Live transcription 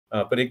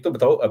पर एक तो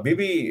बताओ, अभी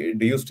भी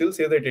do you still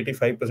say that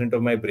 85%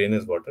 of my brain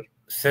is water?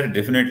 Sir,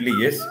 definitely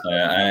yes.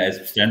 I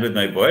stand with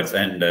my words,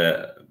 and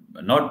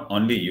not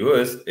only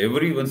yours,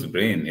 everyone's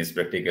brain is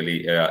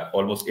practically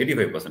almost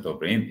 85% of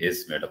brain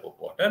is made up of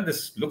water. And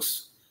this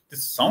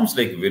sounds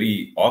like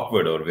very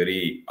awkward or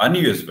very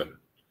unusual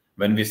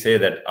when we say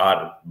that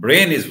our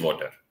brain is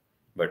water.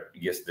 But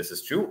yes, this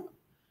is true.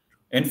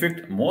 In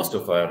fact, most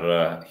of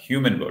our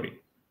human body,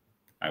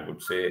 I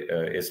would say,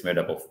 is made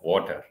up of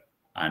water,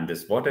 and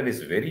this water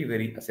is very,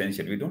 very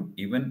essential. We don't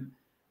even,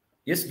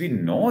 yes, we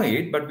know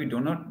it, but we do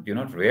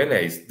not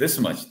realize this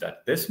much,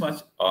 that this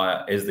much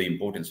is the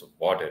importance of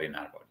water in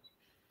our body.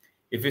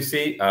 If we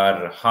see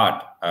our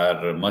heart,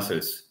 our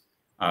muscles,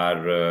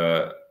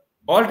 our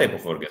all type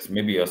of organs,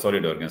 maybe a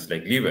solid organs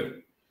like liver,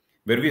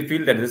 where we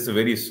feel that this is a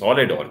very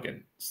solid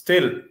organ,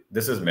 still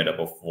this is made up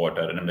of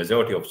water, and a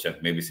majority of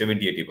chunk, maybe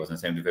 70,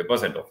 80%,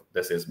 75% of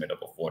this is made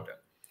up of water.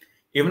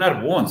 Even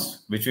our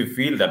bones, which we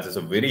feel that is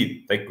a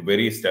very like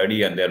very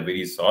sturdy and they are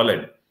very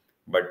solid,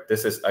 but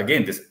this is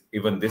again this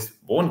even this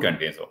bone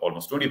contains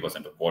almost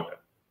 20% of water.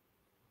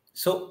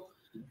 So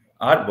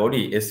our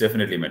body is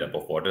definitely made up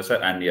of water,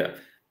 sir. And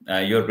yeah,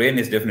 your brain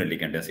is definitely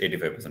contains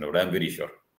 85% of water. I'm very sure.